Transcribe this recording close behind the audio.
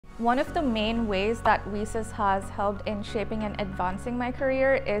One of the main ways that WiCyS has helped in shaping and advancing my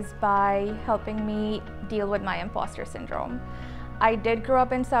career is by helping me deal with my imposter syndrome. I did grow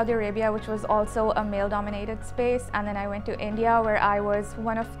up in Saudi Arabia, which was also a male-dominated space, and then I went to India, where I was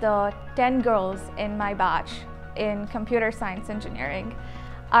one of the 10 girls in my batch in computer science engineering.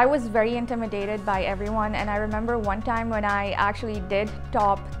 I was very intimidated by everyone, and I remember one time when I actually did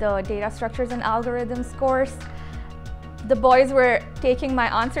top the data structures and algorithms course. The boys were taking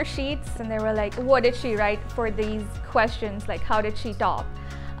my answer sheets and they were like, what did she write for these questions? Like, how did she top?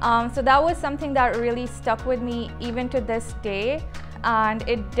 So that was something that really stuck with me even to this day. And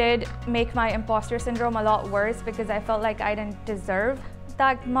it did make my imposter syndrome a lot worse because I felt like I didn't deserve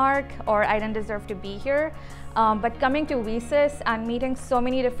that mark or I didn't deserve to be here. But coming to WiCyS and meeting so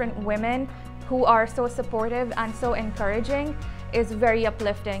many different women who are so supportive and so encouraging is very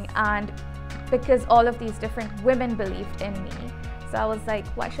uplifting. And because all of these different women believed in me. So I was like,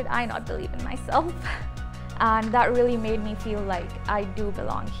 why should I not believe in myself? And that really made me feel like I do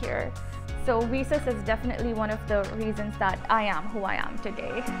belong here. So WiCyS is definitely one of the reasons that I am who I am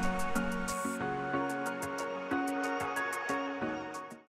today.